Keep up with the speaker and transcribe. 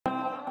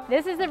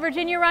This is the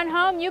Virginia Run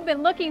home you've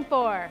been looking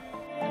for.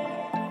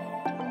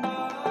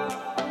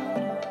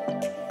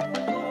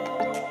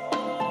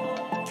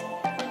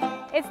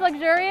 It's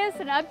luxurious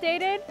and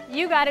updated.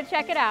 You gotta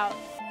check it out.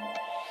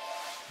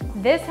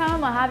 This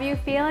home will have you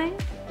feeling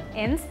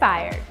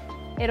inspired.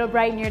 It'll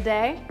brighten your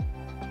day,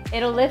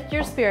 it'll lift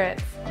your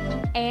spirits,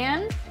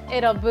 and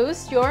it'll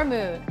boost your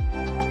mood.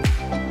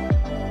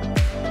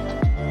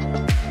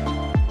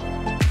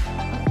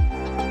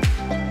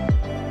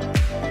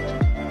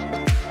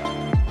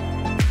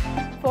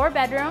 Four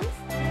bedrooms,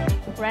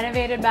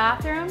 renovated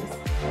bathrooms,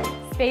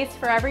 space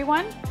for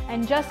everyone,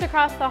 and just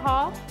across the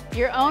hall,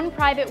 your own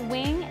private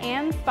wing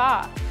and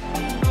spa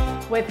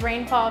with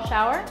rainfall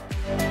shower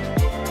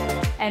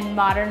and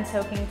modern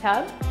soaking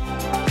tub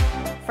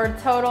for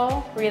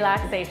total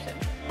relaxation.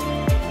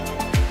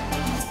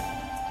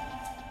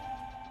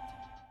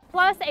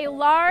 Plus a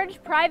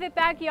large private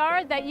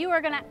backyard that you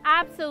are going to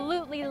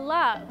absolutely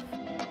love.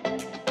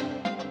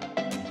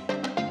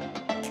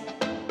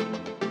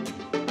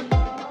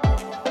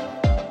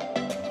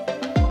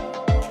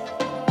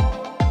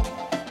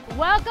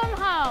 Welcome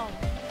home.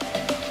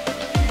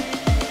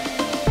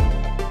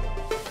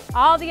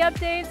 All the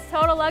updates,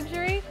 total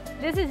luxury.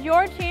 This is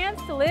your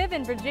chance to live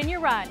in Virginia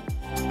Run.